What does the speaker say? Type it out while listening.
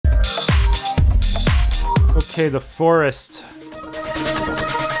Okay, the forest.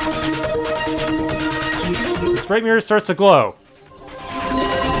 The sprite mirror starts to glow.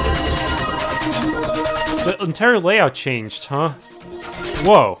 The entire layout changed, huh?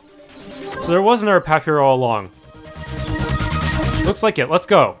 Whoa. So there was another path here all along. Looks like it. Let's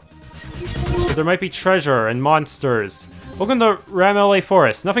go. But there might be treasure and monsters. Welcome to Ramellay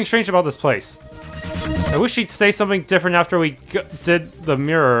Forest. Nothing strange about this place. I wish he'd say something different after we did the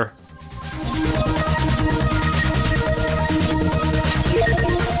mirror.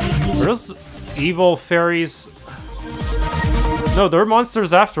 Are those evil fairies? No, they're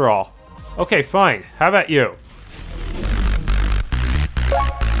monsters after all. Okay, fine. How about you?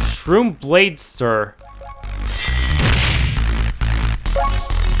 Shroom Bladester.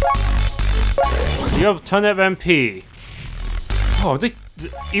 You have a ton of MP. Oh,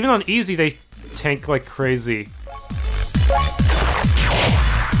 even on easy they tank like crazy.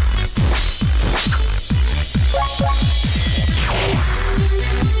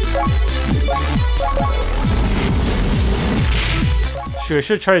 Shoot, I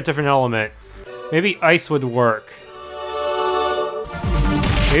should try a different element. Maybe ice would work.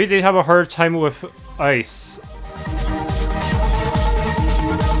 Maybe they'd have a harder time with ice.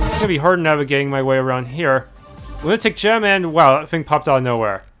 It's gonna be hard navigating my way around here. Lunatic Gem and wow, that thing popped out of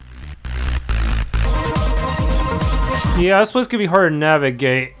nowhere. Yeah, this place could be hard to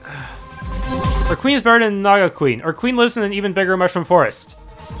navigate. Our queen is better than Naga Queen. Our queen lives in an even bigger mushroom forest.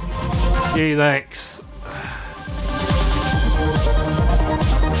 Gee, thanks.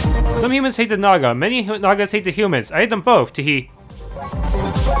 Some humans hate the Naga. Many Nagas hate the humans. I hate them both, teehee.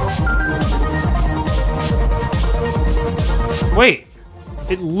 Wait.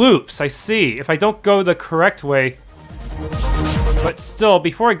 It loops, I see. If I don't go the correct way. But still,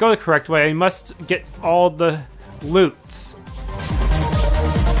 before I go the correct way, I must get all the loots.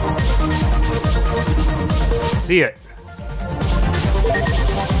 See it.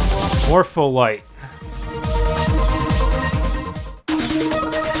 Morpholite.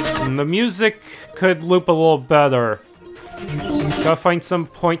 And the music could loop a little better. Gotta find some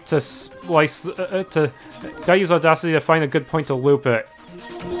point to splice. Gotta use Audacity to find a good point to loop it.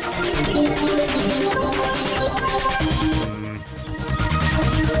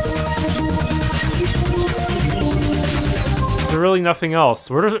 There's really nothing else.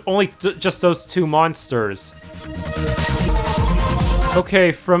 We're only just those two monsters.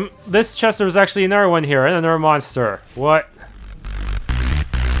 Okay, from this chest there was actually another one here, and another monster. What?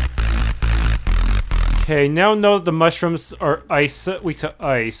 Okay, now know that the mushrooms are weak to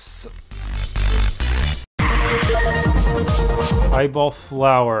ice. Eyeball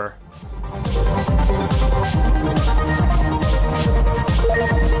flower.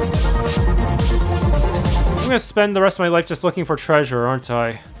 I'm gonna spend the rest of my life just looking for treasure, aren't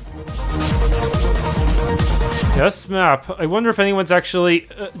I? Yeah, this map. I wonder if anyone's actually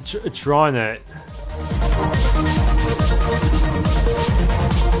drawn it.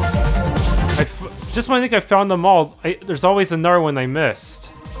 Just when I think I found them all, there's always another one I missed.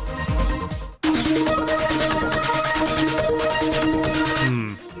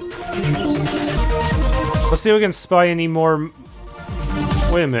 Let's see if we can spy any more.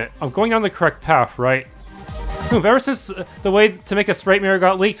 Wait a minute. I'm going down the correct path, right? Ever since the way to make a sprite mirror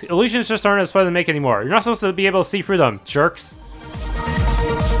got leaked, illusions just aren't as fun to make anymore. You're not supposed to be able to see through them, jerks.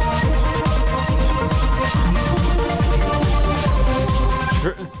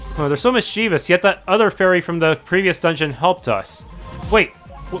 Oh, they're so mischievous, yet that other fairy from the previous dungeon helped us. Wait,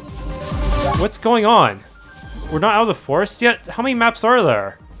 what's going on? We're not out of the forest yet? How many maps are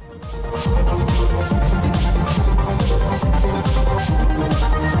there?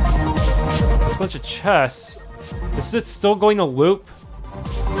 A bunch of chests. Is it still going to loop?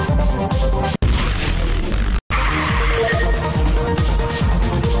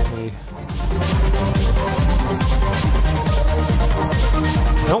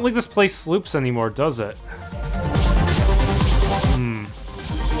 I don't think this place loops anymore, does it?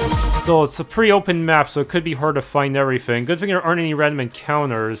 Still, it's a pre-open map, so it could be hard to find everything. Good thing there aren't any random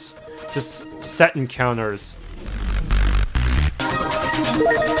encounters. Just set encounters.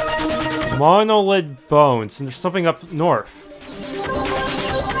 Monolid bones, and there's something up north.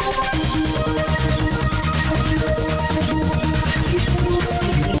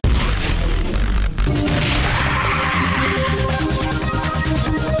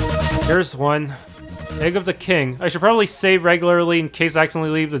 Here's one. Egg of the King. I should probably save regularly in case I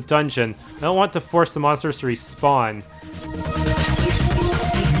accidentally leave the dungeon. I don't want to force the monsters to respawn.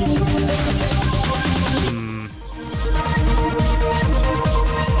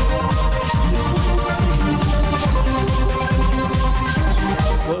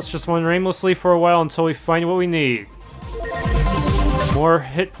 let's just wander aimlessly for a while until we find what we need. More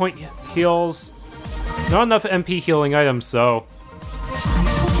hit point heals. Not enough MP healing items, though.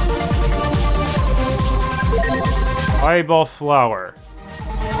 Eyeball flower.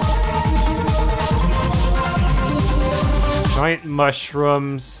 Giant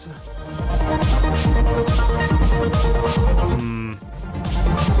mushrooms.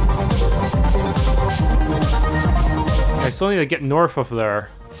 I still need to get north of there.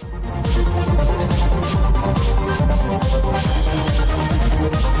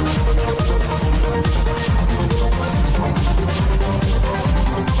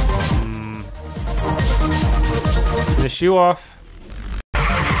 The shoe off.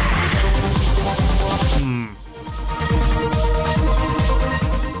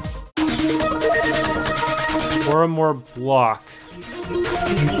 Or a more block.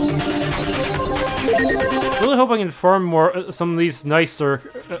 Really hope I can farm more some of these nicer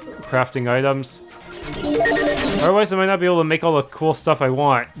crafting items. Otherwise, I might not be able to make all the cool stuff I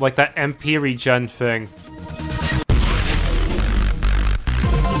want, like that MP regen thing.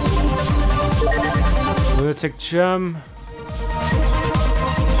 Lunatic gem.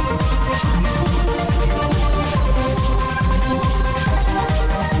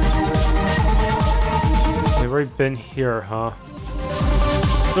 I've already been here, huh?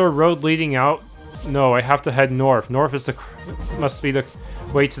 Is there a road leading out? No, I have to head north. North is must be the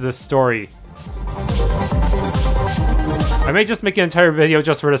way to the story. I may just make an entire video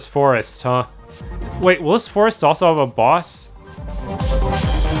just for this forest, huh? Wait, will this forest also have a boss?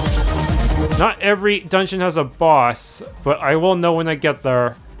 Not every dungeon has a boss, but I will know when I get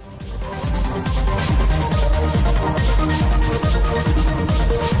there.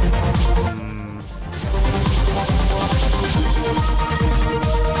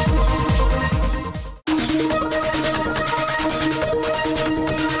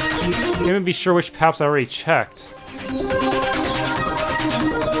 Can't even be sure which paths I already checked.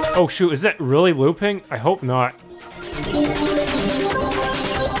 Oh shoot, is that really looping? I hope not.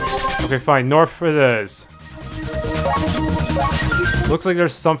 Okay, fine. North it is. Looks like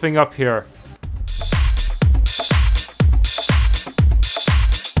there's something up here.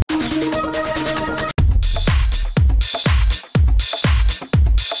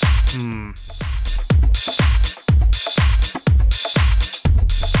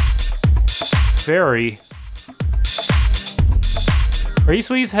 Fairy. Are you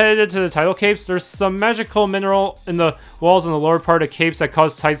sweeties headed to the Tidal Capes? There's some magical mineral in the walls in the lower part of capes that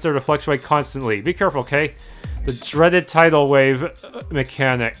cause tides there to fluctuate constantly. Be careful, okay? The dreaded tidal wave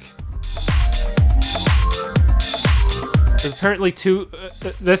mechanic. There's apparently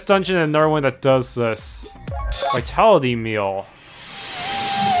this dungeon and another one that does this. Vitality meal.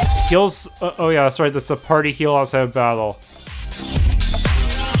 Heals. Oh yeah, that's right. That's a party heal outside of battle.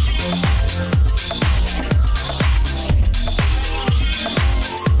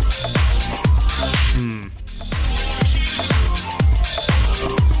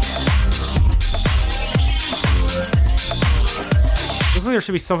 There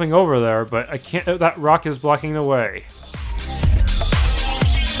should be something over there, but I can't. That rock is blocking the way.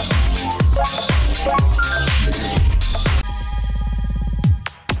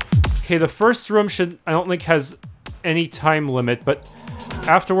 Okay, the first room I don't think has any time limit, but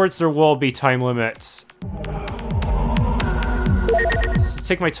afterwards there will be time limits. Let's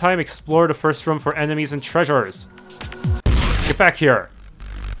take my time, explore the first room for enemies and treasures. Get back here.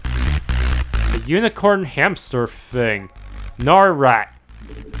 The unicorn hamster thing. Gnar rat.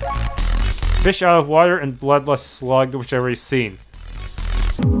 Fish out of water and bloodless slug, which I've already seen.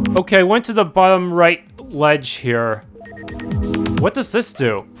 Okay, I went to the bottom right ledge here. What does this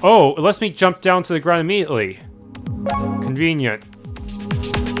do? Oh, it lets me jump down to the ground immediately. Convenient.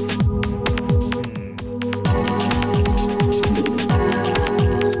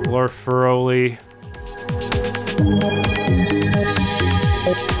 Explore thoroughly.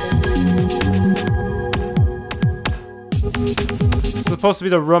 It's supposed to be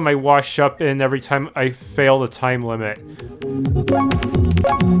the room I wash up in every time I fail the time limit.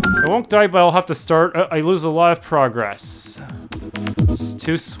 I won't die, but I'll have to start. I lose a lot of progress. It's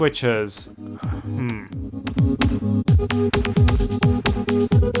 2 switches.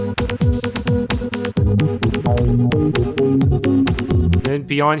 Then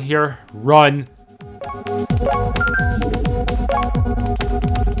beyond here, run.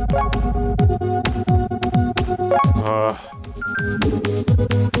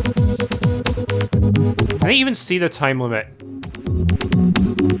 Can I even see the time limit?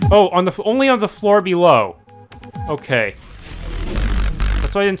 Oh, only on the floor below. Okay.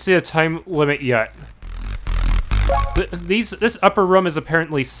 That's why I didn't see the time limit yet. This upper room is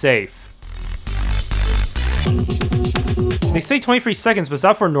apparently safe. They say 23 seconds, but is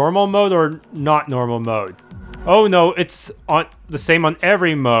that for normal mode or not normal mode? Oh no, it's on the same on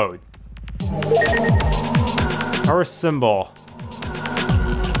every mode. Power symbol.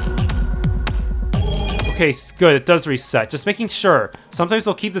 Okay, good, it does reset. Just making sure. Sometimes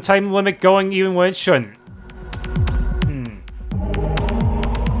they'll keep the time limit going even when it shouldn't.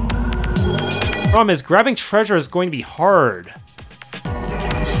 Problem is, grabbing treasure is going to be hard.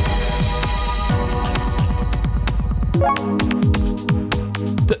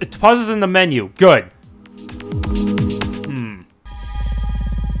 It pauses in the menu. Good.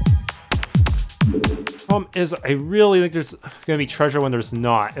 Problem is, I really think there's gonna be treasure when there's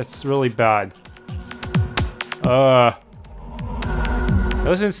not. It's really bad. I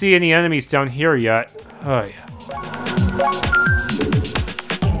didn't see any enemies down here yet. Oh, yeah.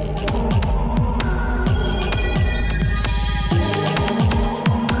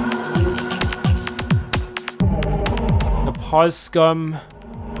 The pause scum.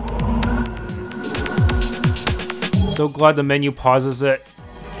 So glad the menu pauses it.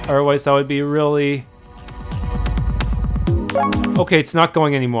 Otherwise, that would be really... Okay, it's not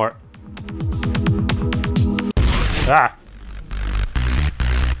going anymore. Ah.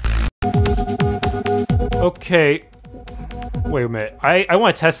 Okay. Wait a minute. I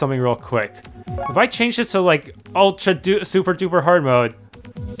want to test something real quick. If I change it to like super duper hard mode,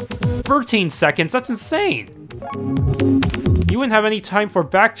 13 seconds. That's insane. You wouldn't have any time for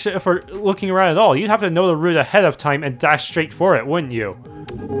for looking around at all. You'd have to know the route ahead of time and dash straight for it, wouldn't you?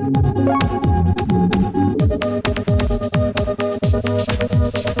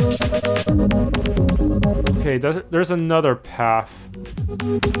 Okay, there's another path.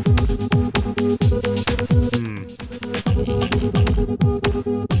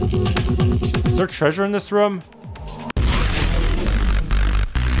 Is there treasure in this room?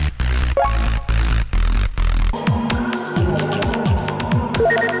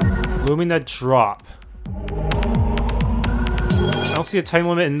 Lumina drop. I don't see a time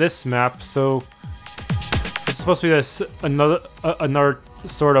limit in this map, so it's supposed to be this another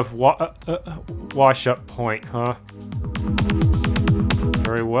sort of wash-up point, huh?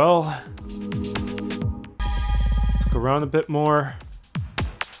 Very well. Let's go around a bit more.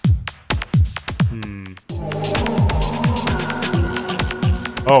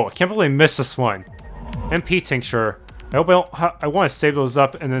 Oh, I can't believe I missed this one. MP tincture. I hope I want to save those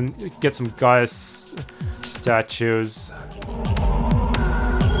up and then get some goddess statues.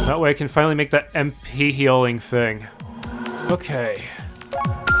 That way I can finally make that MP healing thing. Okay.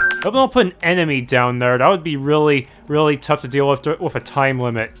 I hope I don't put an enemy down there. That would be really, really tough to deal with a time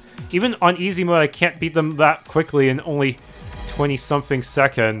limit. Even on easy mode, I can't beat them that quickly in only 20-something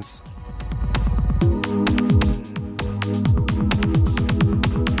seconds.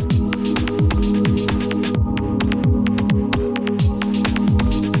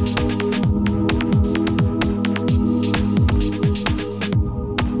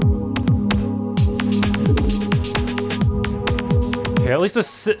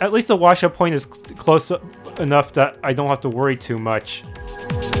 At least the wash-up point is close enough that I don't have to worry too much.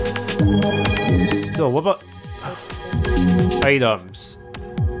 Still, what about items?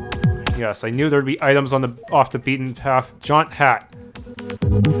 Yes, I knew there'd be items on the off the beaten path. Jaunt hat.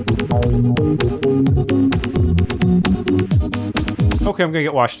 Okay, I'm gonna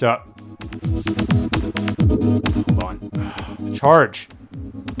get washed up. Hold on. Charge.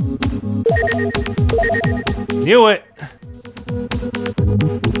 Knew it.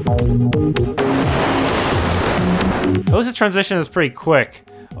 At least the transition is pretty quick.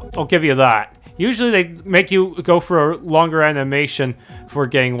 I'll give you that. Usually they make you go for a longer animation for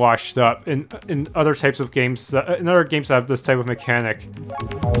getting washed up in other types of games. In other games that have this type of mechanic.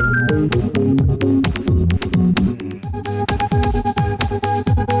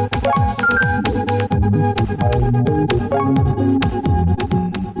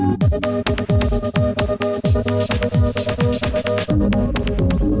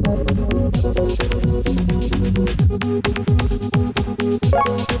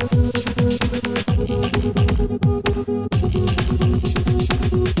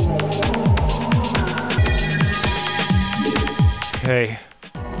 Okay.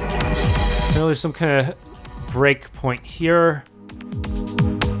 I know there's some kind of break point here.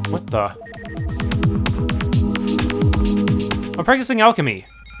 What the? I'm practicing alchemy.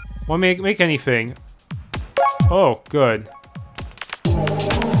 Want me to make anything? Oh, good.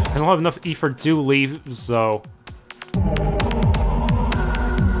 I don't have enough E for dew leaves, though. I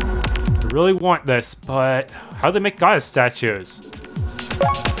really want this, but how do they make goddess statues?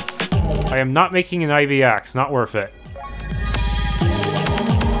 I am not making an IV axe. Not worth it.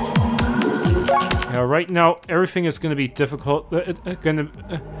 Now, right now, everything is going to be difficult. Going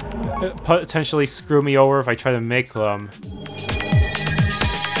to potentially screw me over if I try to make them.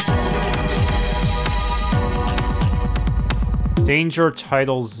 Danger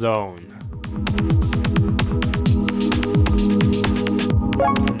Tidal Zone.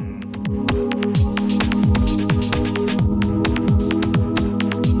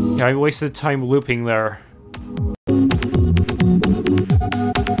 Yeah, I wasted time looping there.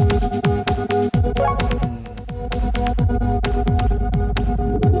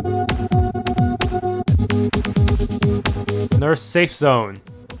 Another safe zone.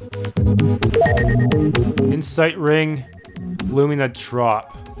 Insight ring. Lumina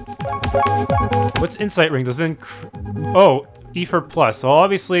drop. What's Insight ring? Does it oh, Ether plus. Well,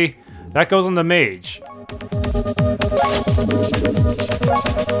 obviously, that goes on the mage.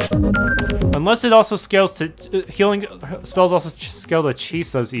 Unless it also scales to... healing spells also scale to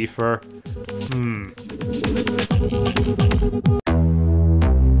Chisa's Ether.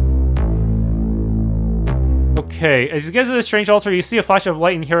 Okay, as you get to the strange altar, you see a flash of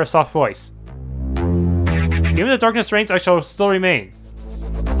light and hear a soft voice. Even the darkness reigns, I shall still remain.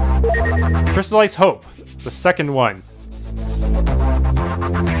 Crystallized Hope, the second one.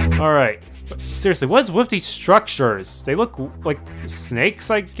 Alright. Seriously, what is with these structures? They look like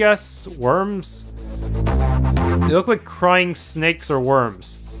snakes, I guess? Worms? They look like crying snakes or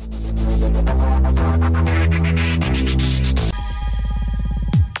worms.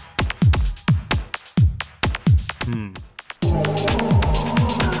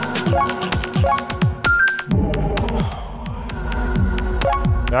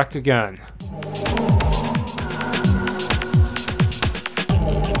 Back again.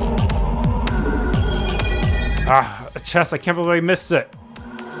 Ah, a chest. I can't believe I missed it.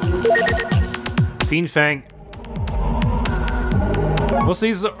 Fiend Fang. Most of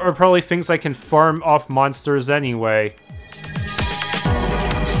these are probably things I can farm off monsters anyway.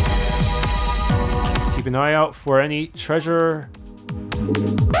 Just keep an eye out for any treasure.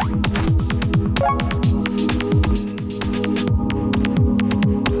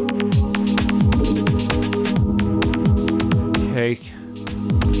 Okay.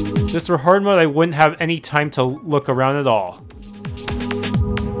 If this were hard mode, I wouldn't have any time to look around at all.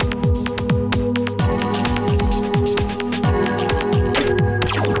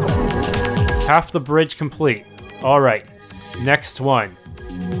 Half the bridge complete. Alright. Next one.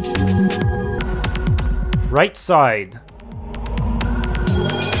 Right side.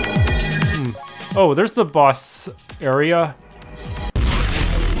 Oh, there's the boss area.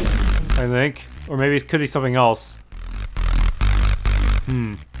 I think. Or maybe it could be something else.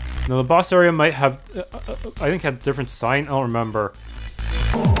 No, the boss area might have... I think had a different sign. I don't remember.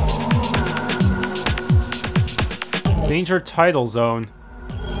 Danger Tidal Zone.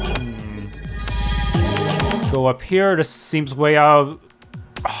 Let's go up here. This seems way out of...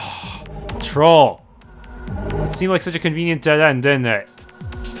 Oh, troll. It seemed like such a convenient dead end, didn't it?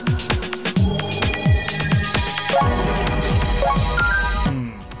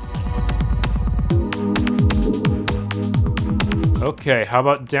 Okay, how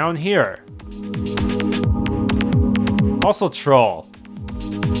about down here? Also troll.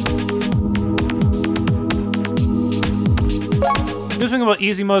 Good thing about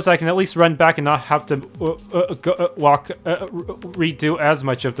easy mode is I can at least run back and not have to redo as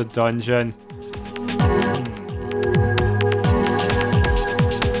much of the dungeon.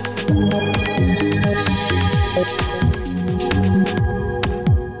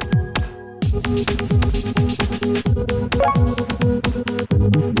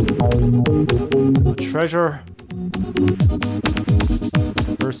 Treasure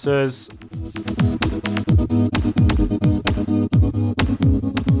versus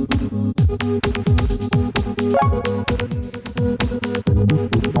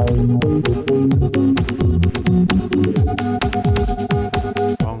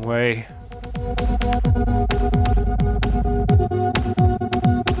wrong way.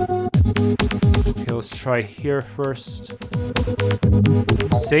 Okay, let's try here first.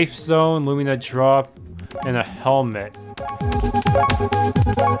 Safe zone, Lumina drop, and a helmet.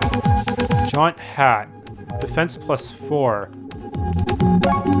 Jaunt hat. Defense +4.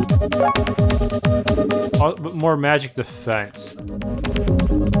 But more magic defense.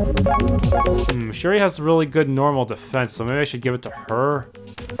 Sherry has really good normal defense, so maybe I should give it to her.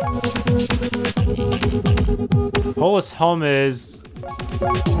 Polis helmet is...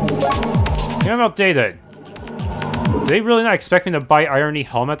 I'm outdated. Do they really not expect me to buy Irony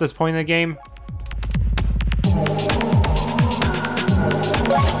Helm at this point in the game?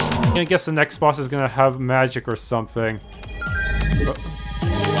 gonna guess the next boss is gonna have magic or something. But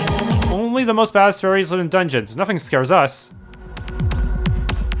only the most badass fairies live in dungeons. Nothing scares us.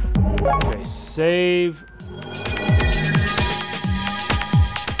 Okay, save.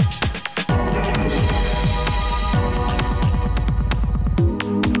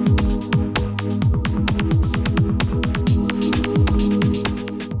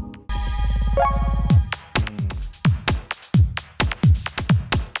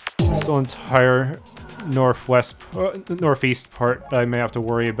 Still entire northeast part that I may have to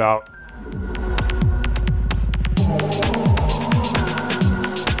worry about.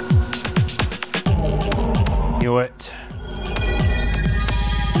 Knew it.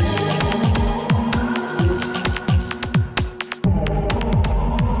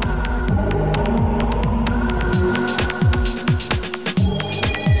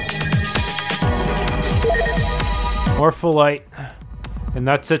 Morpholite. And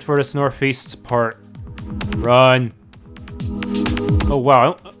that's it for this northeast part. Run. Oh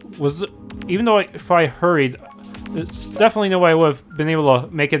wow. Even though if I hurried, there's definitely no way I would have been able to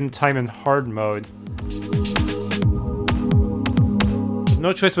make it in time in hard mode.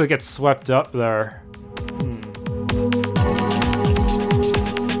 No choice but to get swept up there.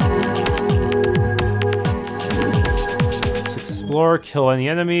 Let's explore, kill any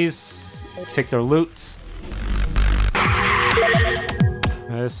enemies, take their loots.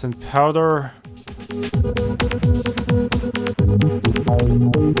 Medicine powder.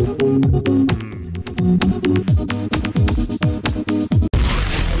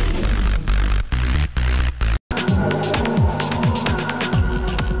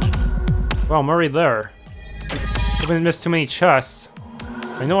 Wow, I'm already there. I haven't missed too many chests.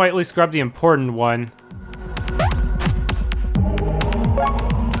 I know I at least grabbed the important one.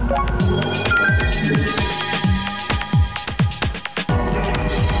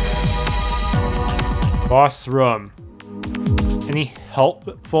 Boss room. Any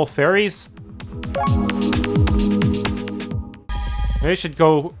helpful fairies? Maybe I should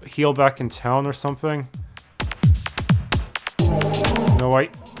go heal back in town or something. No, I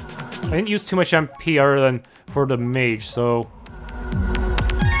didn't use too much MP other than for the mage, so...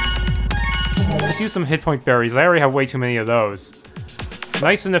 Let's use some hit point berries. I already have way too many of those.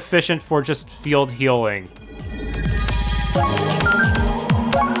 Nice and efficient for just field healing.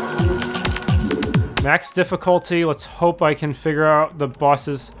 Max difficulty, let's hope I can figure out the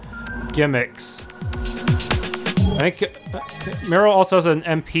boss's gimmicks. I think Meryl also has an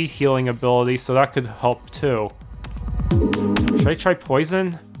MP healing ability, so that could help too. Should I try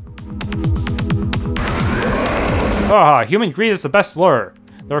poison? Ah, human greed is the best lure.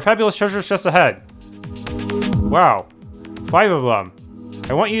 There are fabulous treasures just ahead. Wow, 5 of them.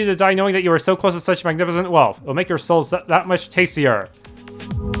 I want you to die knowing that you are so close to such magnificent wealth. It'll make your souls that much tastier.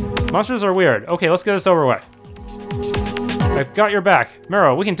 Monsters are weird. Okay, let's get this over with. I've got your back.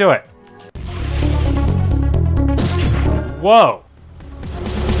 Mero, we can do it. Whoa.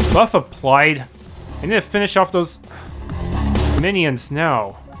 Buff applied. I need to finish off those minions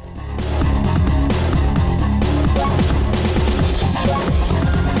now.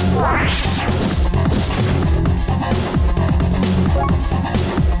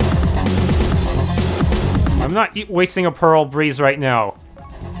 I'm not wasting a Pearl Breeze right now.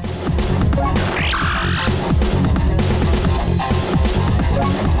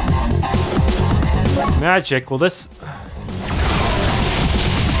 Magic, will this...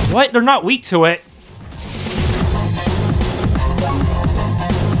 What? They're not weak to it!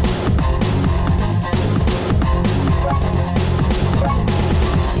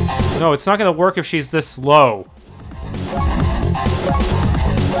 No, it's not gonna work if she's this low.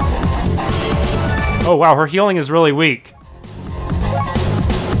 Oh wow, her healing is really weak.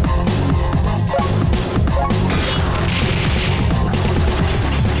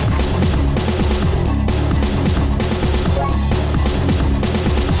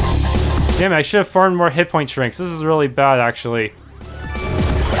 Damn it, I should have farmed more hit point shrinks. This is really bad, actually.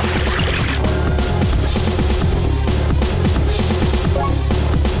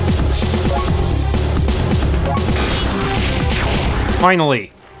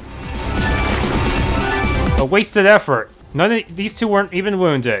 Finally. A wasted effort. None of these two weren't even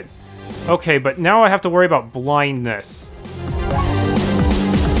wounded. Okay, but now I have to worry about blindness.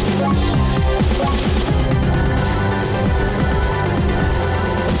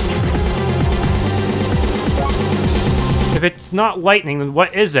 If it's not lightning, then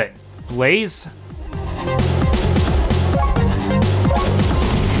what is it? Blaze?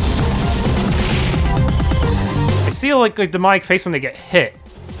 I see like a demonic face when they get hit.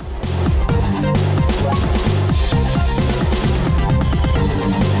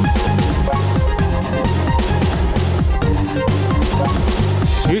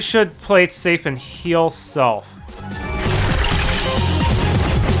 You should play it safe and heal self.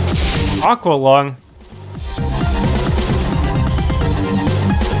 Aqua Lung.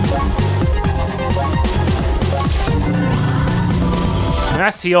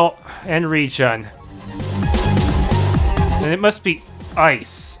 Mass heal and regen. And it must be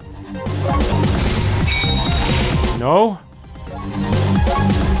ice. No?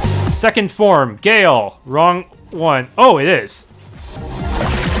 Second form, Gale. Wrong one. Oh, it is.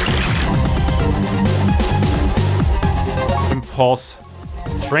 Impulse.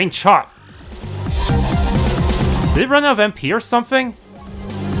 Drain Chop. Did it run out of MP or something?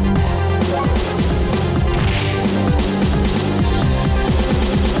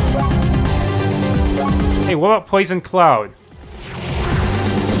 Hey, what about Poison Cloud?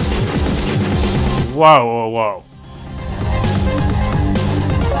 Whoa, whoa, whoa.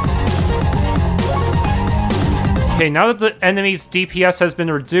 Okay, now that the enemy's DPS has been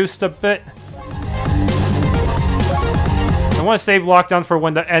reduced a bit, I want to save lockdown for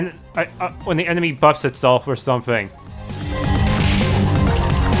when the enemy buffs itself or something.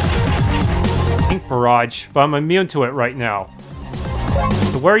 Ink Barrage, but I'm immune to it right now.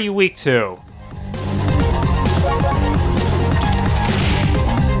 So where are you weak to?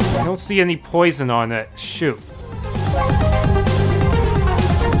 I don't see any poison on it. Shoot.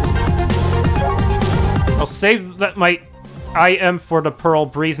 I'll save that my IM for the Pearl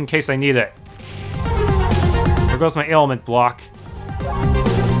Breeze in case I need it. There goes my ailment block.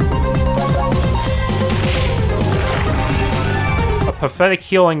 A pathetic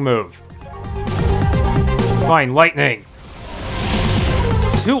healing move. Fine, lightning.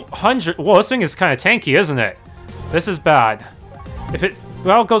 200. Whoa, this thing is kind of tanky, isn't it? This is bad. If it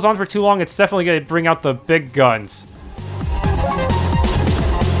goes on for too long, it's definitely going to bring out the big guns.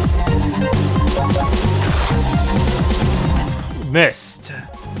 Missed.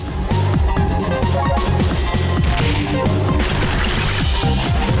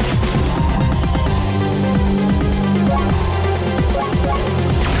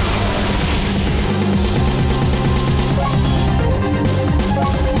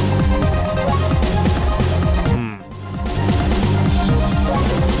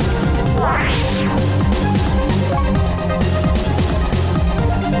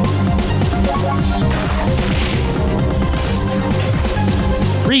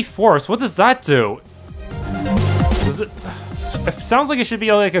 Force, what does that do? Does it sounds like it should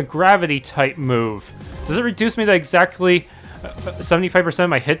be like a gravity type move. Does it reduce me to exactly 75% of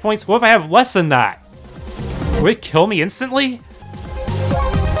my hit points? What if I have less than that? Would it kill me instantly?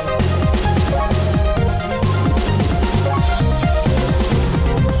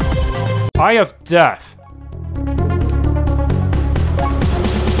 Eye of Death.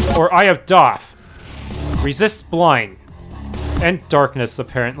 Or Eye of Doth. Resist blind. And darkness,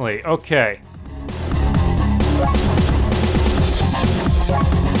 apparently. Okay.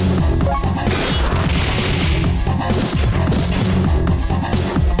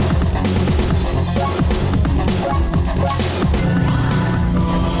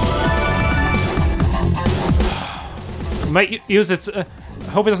 Might use its... I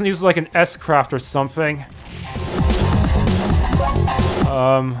hope it doesn't use like an S-craft or something.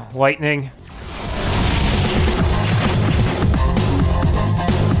 Lightning.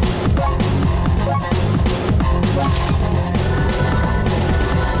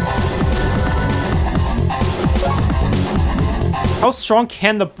 How strong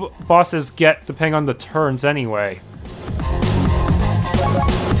can the bosses get depending on the turns anyway?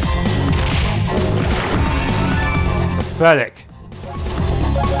 Pathetic.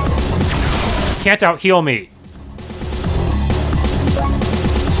 Can't out-heal me.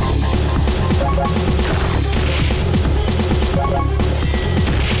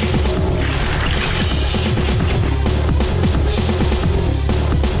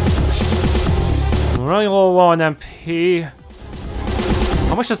 I'm running a little low on MP.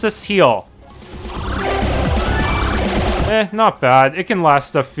 How much does this heal? Not bad. It can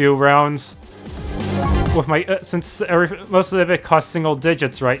last a few rounds. With my since most of it costs single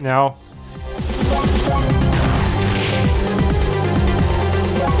digits right now.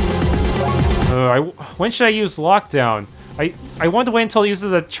 When should I use lockdown? I want to wait until it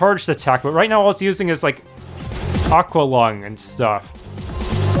uses a charged attack, but right now all it's using is like Aqua Lung and stuff.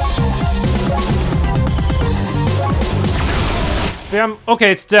 Spam.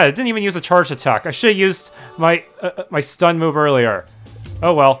 Okay, it's dead. It didn't even use a charged attack. I should have used my my stun move earlier.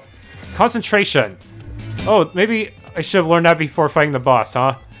 Oh well. Concentration. Oh, maybe I should have learned that before fighting the boss,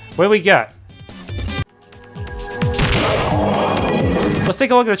 huh? What do we get? Let's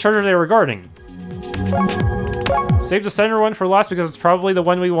take a look at the charger they were guarding. Save the center one for last because it's probably the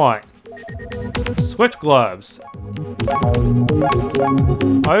one we want. Swift gloves.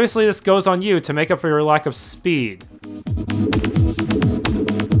 Obviously this goes on you to make up for your lack of speed.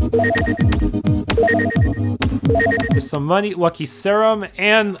 There's some money, lucky serum,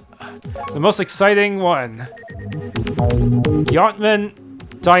 and the most exciting one.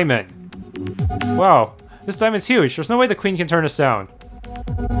 Yachtman Diamond. Wow, this diamond's huge. There's no way the queen can turn us down.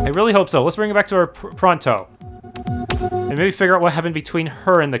 I really hope so. Let's bring it back to her pronto. And maybe figure out what happened between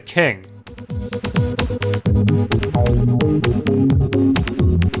her and the king.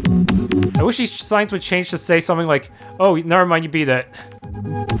 I wish these signs would change to say something like, oh, never mind, you beat it.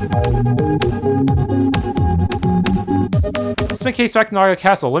 Let's make case back to Naga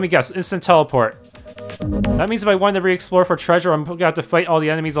Castle. Let me guess, instant teleport. That means if I wanted to re-explore for treasure, I'm gonna have to fight all the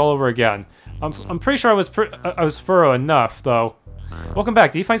enemies all over again. I'm pretty sure I was thorough enough, though. Welcome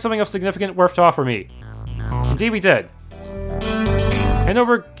back. Did you find something of significant worth to offer me? Indeed we did. Hand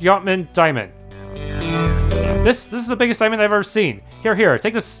over Yachtman Diamond. This is the biggest diamond I've ever seen. Here,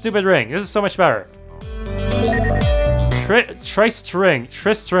 take this stupid ring. This is so much better. Triced ring.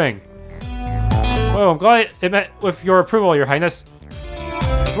 Whoa, I'm glad it met with your approval, Your Highness.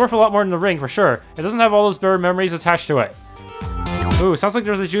 It's worth a lot more than the ring, for sure. It doesn't have all those bitter memories attached to it. Ooh, sounds like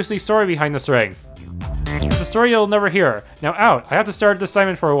there's a juicy story behind this ring. It's a story you'll never hear. Now out, I have to stare at this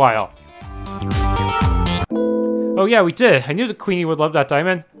diamond for a while. Oh yeah, we did. I knew the Queenie would love that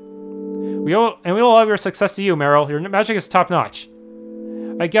diamond. We owe all of your success to you, Meryl. Your magic is top-notch.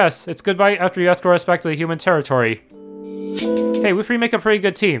 I guess. It's goodbye after you escort us back to the human territory. Hey, we make a pretty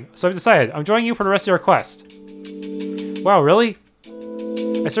good team, so I've decided. I'm joining you for the rest of your quest. Wow, really?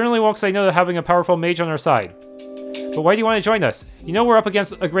 I certainly won't say no to having a powerful mage on our side. But why do you want to join us? You know we're up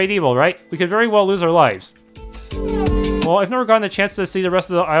against a great evil, right? We could very well lose our lives. Well, I've never gotten a chance to see the rest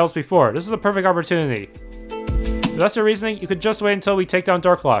of the Isles before. This is a perfect opportunity. If that's your reasoning, you could just wait until we take down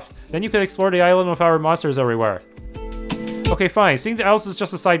Darkloft. Then you could explore the island with our monsters everywhere. Okay, fine. Seeing the Isles is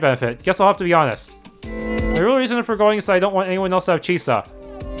just a side benefit. Guess I'll have to be honest. My real reason for going is that I don't want anyone else to have Chisa.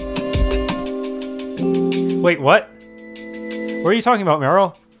 Wait, what? What are you talking about,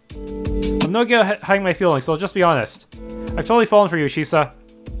 Meryl? I'm no good at hiding my feelings, so I'll just be honest. I've totally fallen for you, Chisa.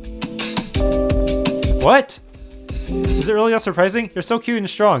 What? Is it really that surprising? You're so cute and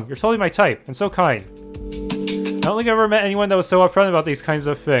strong. You're totally my type, and so kind. I don't think I've ever met anyone that was so upfront about these kinds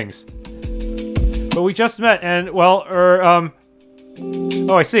of things. But we just met, and, well, oh,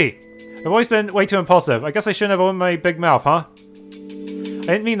 I see. I've always been way too impulsive. I guess I shouldn't have opened my big mouth, huh?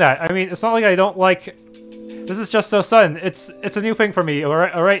 I didn't mean that. I mean, it's not like I don't like... This is just so sudden. It's a new thing for me,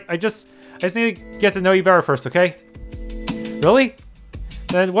 alright? I just need to get to know you better first, okay? Really?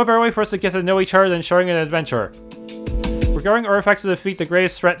 Then what better way for us to get to know each other than sharing an adventure? We're gathering artifacts to defeat the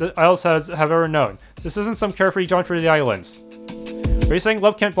greatest threat the Isles have ever known. This isn't some carefree jaunt through the islands. Are you saying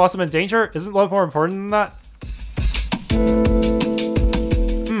love can't blossom in danger? Isn't love more important than that?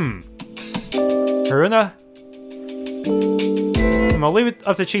 Karuna? I'll leave it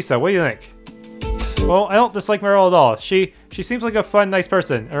up to Chisa. What do you think? Well, I don't dislike Meryl at all. She seems like a fun, nice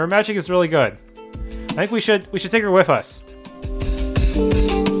person, and her magic is really good. I think we should take her with us.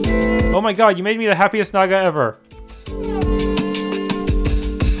 Oh my god, you made me the happiest Naga ever.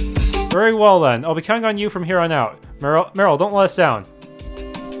 Very well then, I'll be counting on you from here on out. Meryl, don't let us down.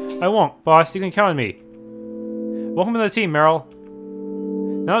 I won't, boss. You can count on me. Welcome to the team, Meryl.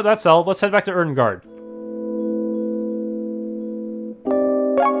 Now that that's all, let's head back to Erdengard.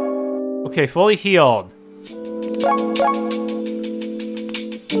 Okay, fully healed.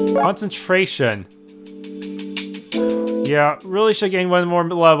 Concentration. Yeah, really should gain one more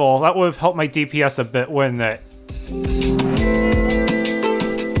level. That would have helped my DPS a bit, wouldn't it?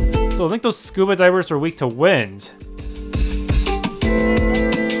 So I think those scuba divers are weak to wind.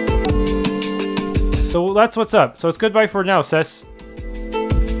 So that's what's up. So it's goodbye for now, sis.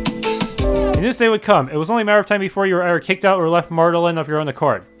 I knew this day would come. It was only a matter of time before you were either kicked out or left Mardelin of your own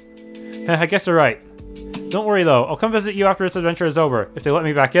accord. I guess you're right. Don't worry though, I'll come visit you after this adventure is over, if they let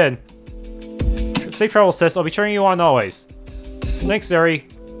me back in. Safe travel, sis. I'll be cheering you on always. Thanks, Zeri.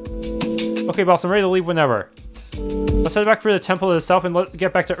 Okay, boss, I'm ready to leave whenever. Let's head back for the temple to the south and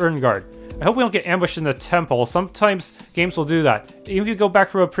get back to Erdengard. I hope we don't get ambushed in the temple. Sometimes games will do that. Even if you go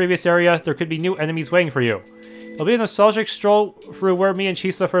back through a previous area, there could be new enemies waiting for you. It'll be a nostalgic stroll through where me and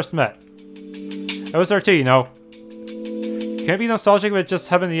Chisa first met. I was there too, you know. Can it be nostalgic if it just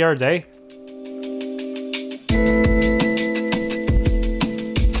happened the other day?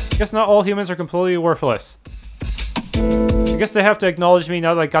 I guess not all humans are completely worthless. I guess they have to acknowledge me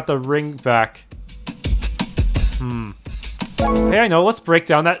now that I got the ring back. Hey, I know, let's break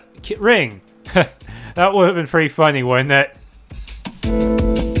down that ring. That would have been pretty funny, wouldn't it?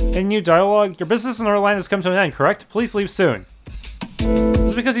 Any new dialogue? Your business in our land has come to an end, correct? Please leave soon.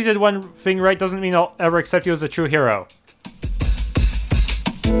 Just because you did one thing right doesn't mean I'll ever accept you as a true hero.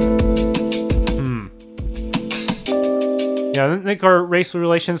 Yeah, I think our race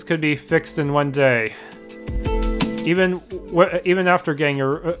relations could be fixed in one day. Even after getting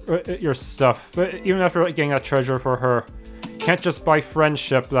your stuff, but even after getting that treasure for her, can't just buy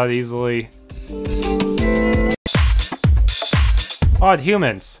friendship that easily. Odd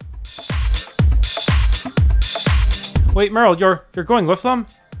humans. Wait, Meryl, you're going with them?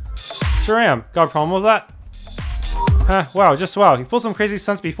 Sure am. Got a problem with that? Huh, wow, just wow. You pulled some crazy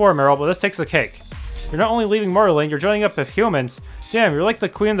stunts before, Meryl, but this takes the cake. You're not only leaving Marlin, you're joining up with humans. Damn, you're like the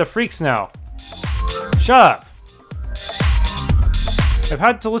queen of the freaks now. Shut up! I've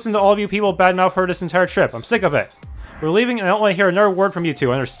had to listen to all of you people badmouth her this entire trip. I'm sick of it. We're leaving and I don't want to hear another word from you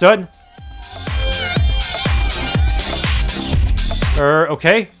two, understood?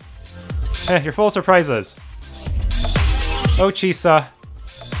 Okay? You're full of surprises. Oh, Chisa.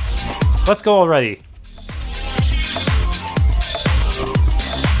 Let's go already.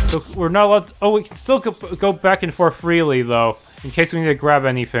 So we're not allowed to, oh, we can still go back and forth freely, though, in case we need to grab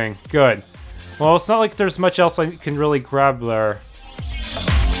anything. Good. Well, it's not like there's much else I can really grab there.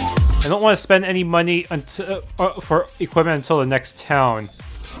 I don't want to spend any money until, for equipment until the next town.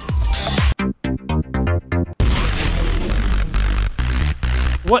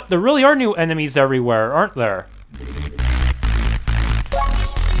 What? There really are new enemies everywhere, aren't there?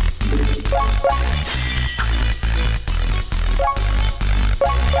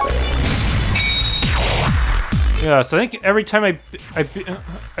 Yeah, so I think every time I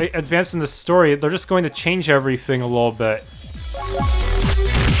advance in the story, they're just going to change everything a little bit.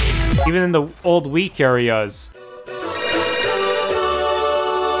 Even in the old weak areas.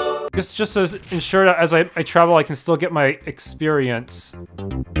 It's just to ensure that as I travel, I can still get my experience.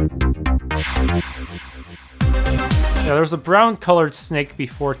 Yeah, there's a brown-colored snake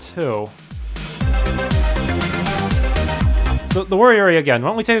before, too. So, the warrior area again. Why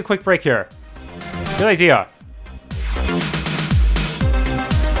don't we take a quick break here? Good idea.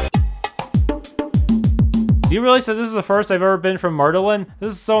 Do you realize that this is the first I've ever been from Martelin?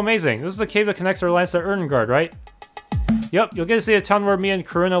 This is so amazing. This is the cave that connects our lands to Erngard, right? Yep, you'll get to see a town where me and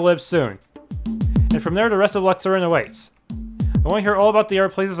Karuna live soon. And from there, the rest of Luxaren awaits. I want to hear all about the other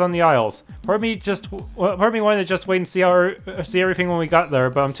places on the Isles. Part of me wanted to just wait and see everything when we got there,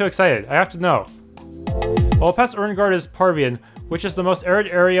 but I'm too excited. I have to know. Well, past Erngard is Parvian, which is the most arid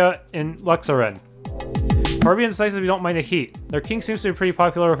area in Luxaren. Parvian is nice if you don't mind the heat. Their king seems to be pretty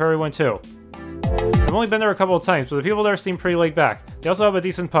popular with everyone too. I've only been there a couple of times, but the people there seem pretty laid back. They also have a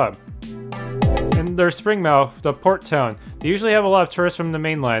decent pub. And there's Springmouth, the port town. They usually have a lot of tourists from the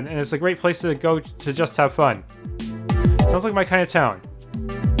mainland, and it's a great place to go to just have fun. Sounds like my kind of town.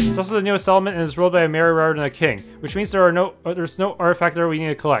 It's also the newest settlement and is ruled by a mayor rather than a king, which means there's no artifact there we need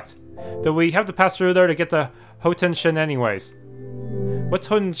to collect. Though we have to pass through there to get the Hotenshin anyways. What's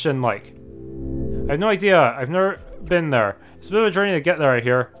Hotenshin like? I have no idea. I've never been there. It's a bit of a journey to get there, I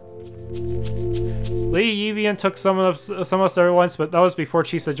hear. Lady Evian took some of us there once, but that was before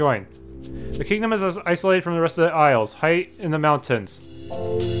Chisa joined. The kingdom is isolated from the rest of the Isles, high in the mountains.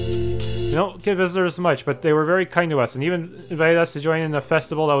 We don't get visitors much, but they were very kind to us, and even invited us to join in the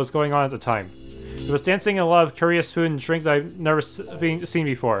festival that was going on at the time. There was dancing and a lot of curious food and drink that I've never seen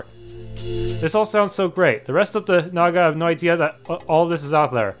before. This all sounds so great. The rest of the Naga have no idea that all of this is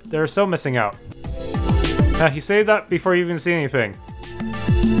out there. They're so missing out. He said that before you even see anything.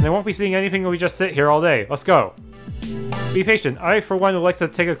 And they won't be seeing anything when we just sit here all day. Let's go. Be patient. I, for one, would like to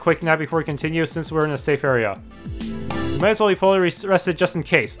take a quick nap before we continue since we're in a safe area. We might as well be fully rested just in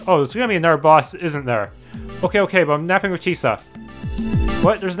case. Oh, there's gonna be another boss, isn't there? Okay, but I'm napping with Chisa.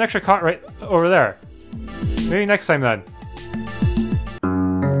 What? There's an extra cot right over there. Maybe next time then.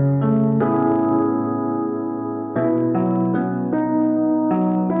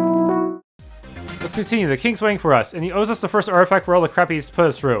 Let's continue. The king's waiting for us, and he owes us the first artifact for all the crap he's put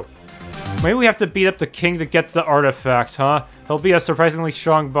us through. Maybe we have to beat up the king to get the artifact, huh? He'll be a surprisingly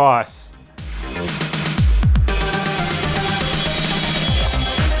strong boss.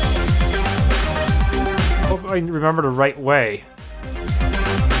 Hope I remember the right way.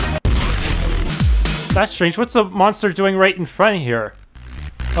 That's strange. What's the monster doing right in front of here?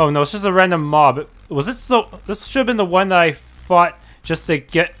 Oh no, it's just a random mob. Was this so? This should have been the one that I fought just to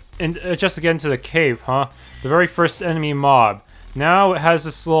get into the cave, huh? The very first enemy mob. Now it has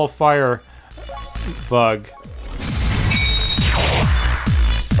this little fire bug.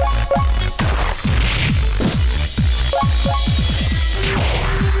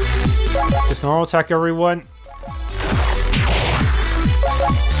 Just normal attack, everyone.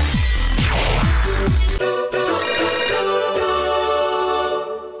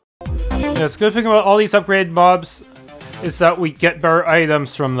 Yeah, it's good thing about all these upgraded mobs is that we get better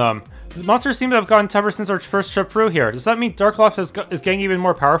items from them. The monsters seem to have gotten tougher since our first trip through here. Does that mean Darkloft is getting even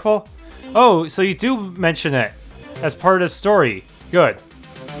more powerful? Oh, so you do mention it as part of the story. Good.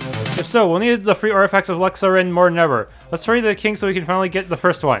 If so, we'll need the free artifacts of Luxaren more than ever. Let's hurry to the king so we can finally get the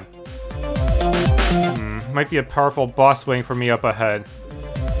first one. Might be a powerful boss waiting for me up ahead.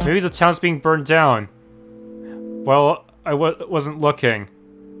 Maybe the town's being burned down. Well, I wasn't looking.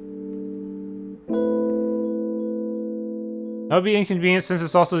 That would be inconvenient since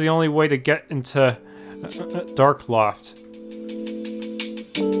it's also the only way to get into Darkloft.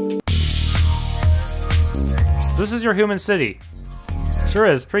 This is your human city. Sure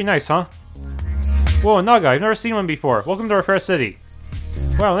is. Pretty nice, huh? Whoa, a Naga. I've never seen one before. Welcome to our fair city.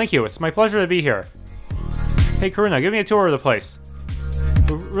 Wow, thank you. It's my pleasure to be here. Hey, Karuna, give me a tour of the place.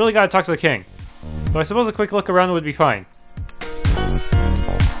 We really gotta talk to the king. Though I suppose a quick look around would be fine.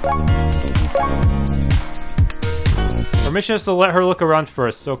 Our mission is to let her look around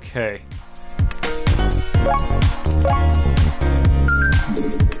first. Okay.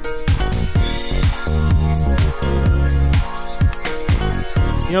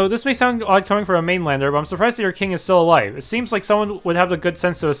 You know, this may sound odd coming from a mainlander, but I'm surprised that your king is still alive. It seems like someone would have the good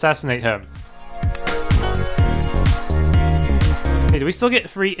sense to assassinate him. Hey, do we still get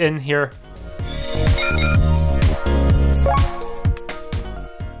free in here?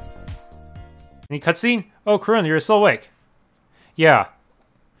 Any cutscene? Oh, Karuna, you're still awake. Yeah.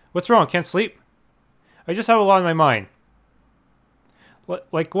 What's wrong? Can't sleep? I just have a lot on my mind.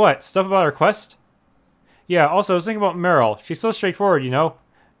 Like what? Stuff about our quest? Yeah, also, I was thinking about Meryl. She's so straightforward, you know?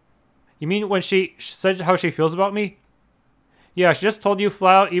 You mean when she said how she feels about me? Yeah, she just told you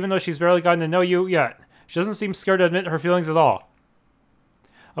flat out, even though she's barely gotten to know you yet. She doesn't seem scared to admit her feelings at all.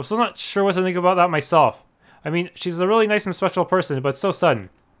 I'm still not sure what to think about that myself. I mean, she's a really nice and special person, but it's so sudden.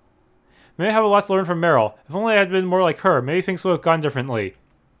 Maybe I have a lot to learn from Meryl. If only I had been more like her, maybe things would have gone differently.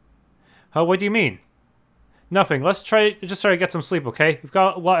 What do you mean? Nothing. Let's just try to get some sleep, okay? We've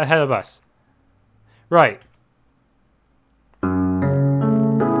got a lot ahead of us. Right.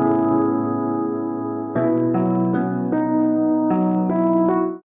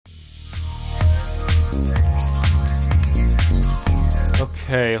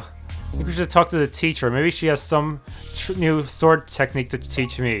 Okay, I think we should talk to the teacher. Maybe she has some new sword technique to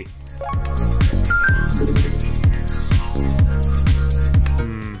teach me.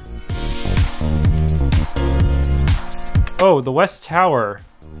 Oh, the West Tower.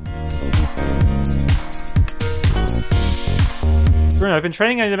 Karuna, I've been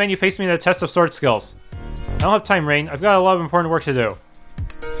training and I demand you face me in a test of sword skills. I don't have time, Rain. I've got a lot of important work to do.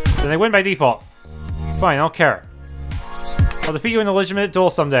 Then I win by default. Fine, I don't care. I'll defeat you in a legitimate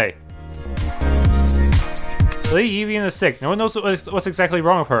duel someday. Lady Evian is sick. No one knows what's exactly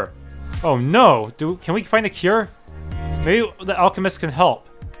wrong with her. Oh no! Can we find a cure? Maybe the alchemist can help.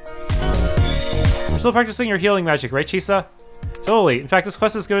 You're still practicing your healing magic, right, Chisa? Totally. In fact, this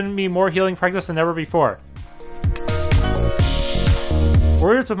quest has given me more healing practice than ever before.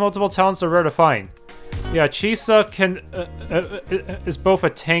 Warriors with multiple talents are rare to find. Yeah, Chisa is both a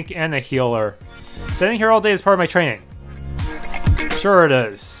tank and a healer. Standing here all day is part of my training. Sure it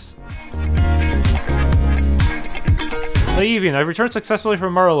is. Lady Evian, I've returned successfully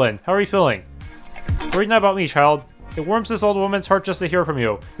from Marlin. How are you feeling? Worry not about me, child. It warms this old woman's heart just to hear from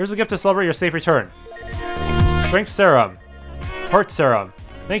you. Here's a gift to celebrate your safe return. Strength Serum. Heart Serum.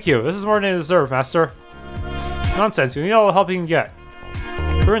 Thank you. This is more than I deserve, Master. Nonsense. You need all the help you can get.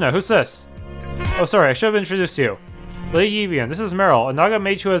 Karuna, who's this? Oh, sorry. I should have introduced you. Lady Evian, this is Meryl, a Naga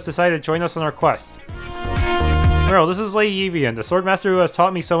mage who has decided to join us on our quest. Meryl, this is Lady Evian, the sword master who has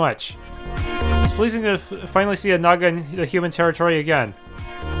taught me so much. It's pleasing to finally see a Naga in the human territory again.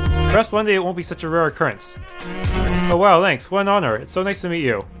 Perhaps one day it won't be such a rare occurrence. Oh wow, thanks. What an honor. It's so nice to meet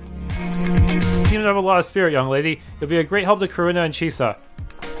you. You seem to have a lot of spirit, young lady. You'll be a great help to Karuna and Chisa.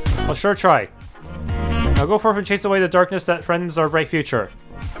 I'll sure try. Now go forth and chase away the darkness that threatens our bright future.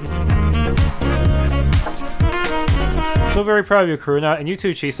 I'm so very proud of you, Karuna, and you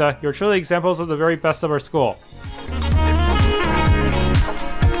too, Chisa. You're truly examples of the very best of our school.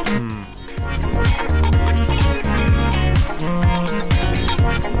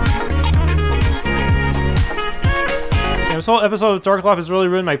 This whole episode of Darkloft has really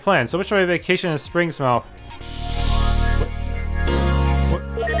ruined my plan. So much of my vacation is spring smell.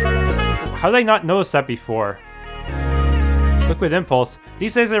 How did I not notice that before? Liquid Impulse.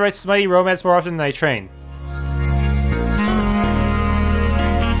 These days I write smutty romance more often than I train.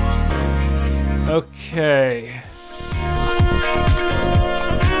 Okay.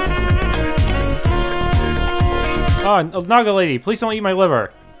 Oh, Naga lady, please don't eat my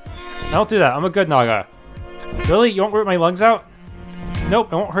liver. I don't do that, I'm a good Naga. Really? You won't rip my lungs out?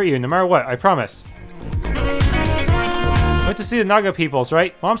 Nope, I won't hurt you, no matter what, I promise. I went to see the Naga peoples,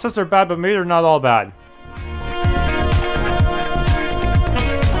 right? Mom says they're bad, but maybe they're not all bad.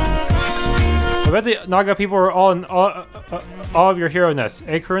 I bet the Naga people were all in all of your hero-ness.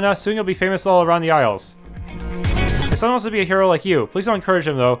 Eh, Karuna? Soon you'll be famous all around the Isles. My son wants to be a hero like you. Please don't encourage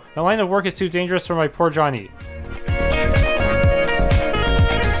him, though. The line of work is too dangerous for my poor Johnny.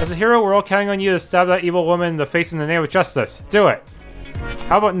 As a hero, we're all counting on you to stab that evil woman in the face in the name of justice. Do it.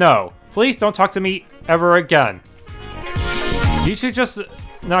 How about no? Please don't talk to me ever again. You two just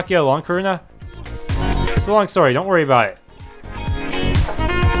not get along, Karuna? It's a long story, don't worry about it.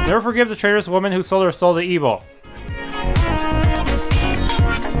 Never forgive the traitorous woman who sold her soul to evil.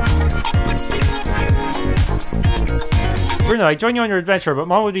 Karuna, I join you on your adventure, but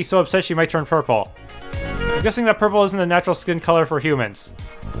Mom would be so upset she might turn purple. I'm guessing that purple isn't a natural skin color for humans.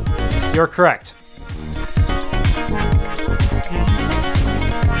 You're correct.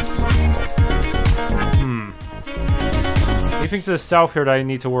 Anything to the south here that I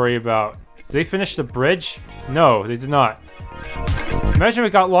need to worry about? Did they finish the bridge? No, they did not. Imagine it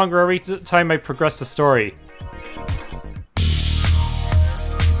got longer every time I progressed the story.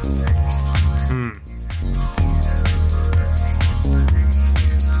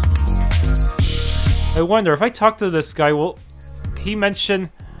 I wonder, if I talk to this guy, will he mention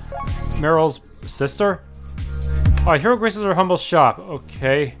Meryl's sister? Oh, Hero graces her humble shop.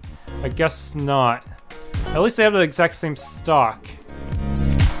 Okay, I guess not. At least they have the exact same stock.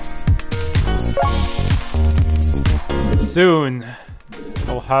 Soon,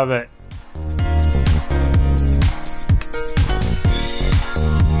 I'll have it.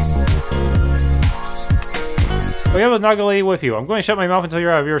 Oh, you have a Naga lady with you. I'm going to shut my mouth until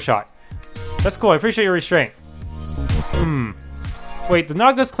you're out of earshot. That's cool, I appreciate your restraint. Wait, the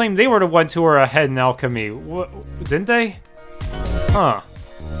Nagas claimed they were the ones who were ahead in alchemy. Didn't they? Huh.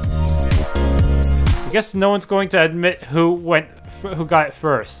 I guess no one's going to admit who got it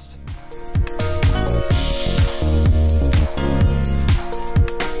first.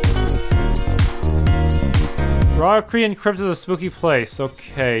 Raw Korean crypt is a spooky place.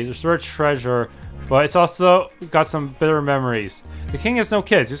 Okay, there's rare treasure, but it's also got some bitter memories. The king has no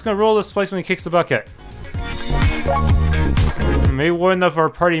kids. Who's gonna rule this place when he kicks the bucket? Maybe one of our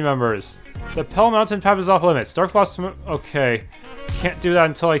party members. The Pell Mountain path is off limits. Darkloft. Okay, can't do that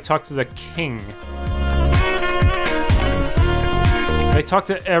until I talk to the king. I talk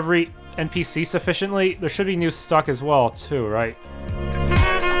to every NPC sufficiently. There should be new stock as well, too, right?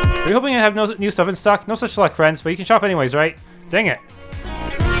 Are you hoping I have no new stuff in stock? No such luck, friends, but you can shop anyways, right? Dang it.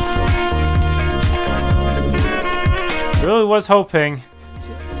 I really was hoping,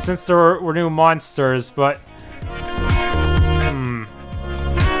 since there were new monsters, but...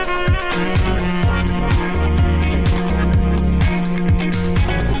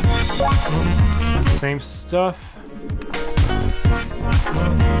 Same stuff.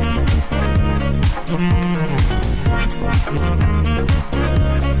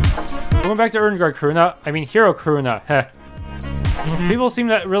 Going back to Erngard, Karuna. I mean, Hero Karuna. Heh. People seem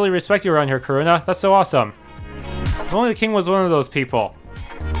to really respect you around here, Karuna. That's so awesome. If only the king was one of those people.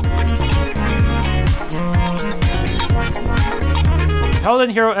 Paladin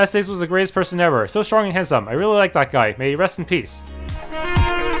Hero Essays was the greatest person ever. So strong and handsome. I really like that guy. May he rest in peace.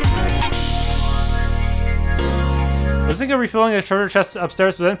 I was thinking of refilling the treasure chest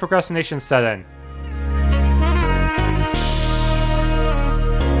upstairs, but then procrastination set in.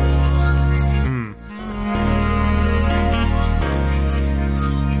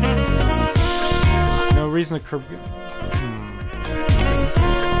 No reason to curb...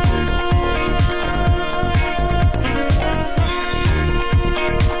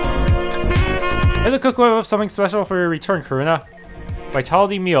 I had to cook up something special for your return, Karuna.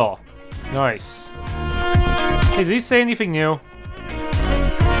 Vitality meal. Nice. Hey, did he say anything new?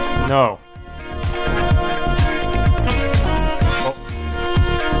 No. Oh.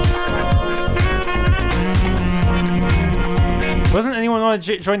 Doesn't anyone want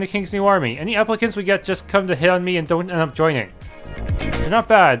to join the King's new army? Any applicants we get just come to hit on me and don't end up joining. You're not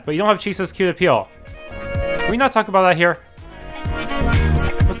bad, but you don't have Chisa's cute appeal. Can we not talk about that here?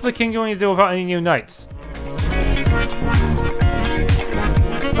 What's the king going to do about any new knights?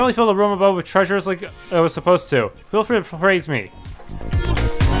 I really fill the room above with treasures like I was supposed to. Feel free to praise me.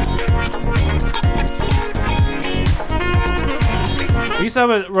 We used to have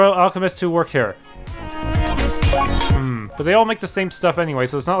a royal alchemist who worked here. But they all make the same stuff anyway,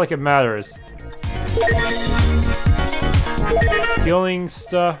 so it's not like it matters. Healing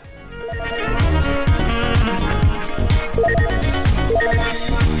stuff.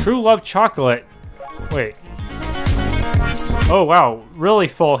 True Love Chocolate. Wait. Oh wow, really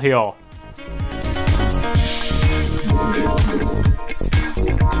full heal.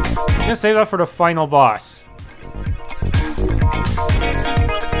 I'm gonna save that for the final boss.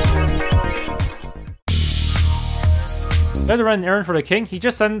 I had to run an errand for the king. He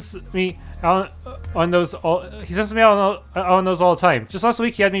just sends me out on those all. He sends me out on those all the time. Just last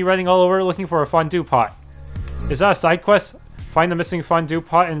week, he had me running all over looking for a fondue pot. Is that a side quest? Find the missing fondue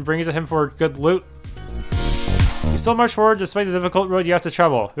pot and bring it to him for good loot. You still march forward despite the difficult road you have to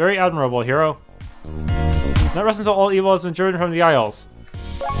travel. Very admirable, hero. Not rest until all evil has been driven from the Isles.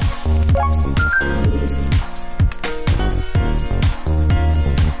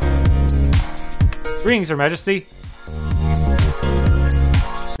 Greetings, Your Majesty.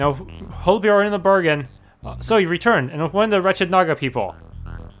 Now, hope you are in the bargain. So you returned, and with one of the wretched Naga people.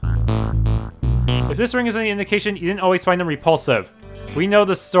 If this ring is any indication, you didn't always find them repulsive. We know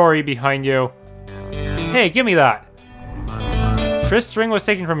the story behind you. Hey, give me that! Trist's ring was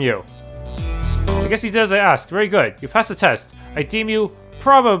taken from you. I guess you did as I asked. Very good. You passed the test. I deem you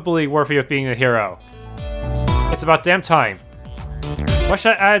probably worthy of being a hero. It's about damn time. Watch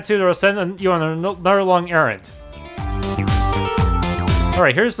that attitude or I'll send you on another long errand.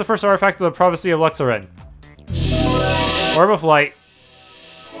 Alright, here's the first artifact of the Prophecy of Luxaren. Orb of Light.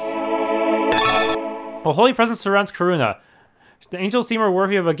 A holy presence surrounds Karuna. The angels seem her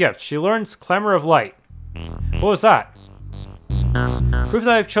worthy of a gift. She learns Clamor of Light. What was that? Proof that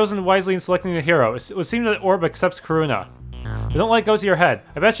I've chosen wisely in selecting the hero. It would seem that the orb accepts Karuna. But don't let it go to your head.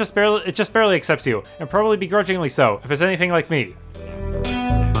 I bet it just barely accepts you, and probably begrudgingly so, if it's anything like me.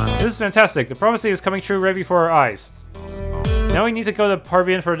 This is fantastic. The prophecy is coming true right before our eyes. Now we need to go to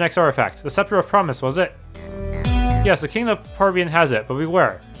Parvian for the next artifact. The Scepter of Promise, was it? Yes, the King of Parvian has it, but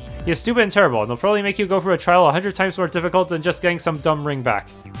beware. He is stupid and terrible, and he'll probably make you go through a trial 100 times more difficult than just getting some dumb ring back.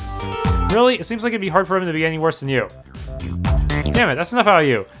 Really? It seems like it'd be hard for him to be any worse than you. Damn it, that's enough out of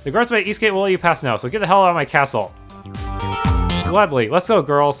you. The guards by Eastgate will let you pass now, so get the hell out of my castle. Gladly. Let's go,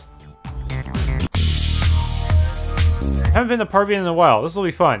 girls. Haven't been to Parvian in a while. This will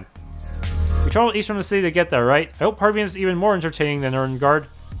be fun. We traveled east from the city to get there, right? I hope Parvian is even more entertaining than Erngard.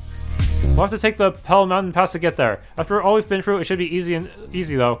 We'll have to take the Pell Mountain Pass to get there. After all we've been through, it should be easy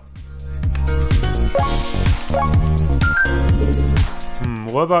though.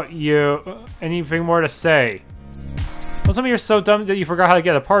 What about you? Anything more to say? Don't tell me you're so dumb that you forgot how to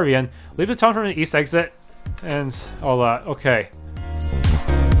get to Parvian. Leave the town from the east exit. And all that. Okay.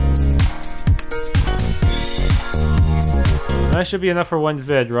 That should be enough for one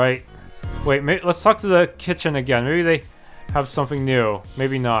vid, right? Wait, let's talk to the kitchen again. Maybe they have something new.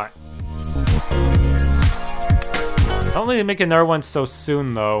 Maybe not. I don't need to make another one so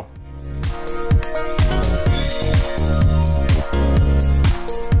soon, though.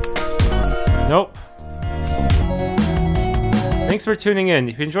 Nope. Thanks for tuning in.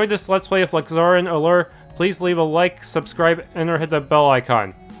 If you enjoyed this Let's Play of Luxaren Allure, please leave a like, subscribe, and or hit the bell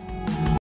icon.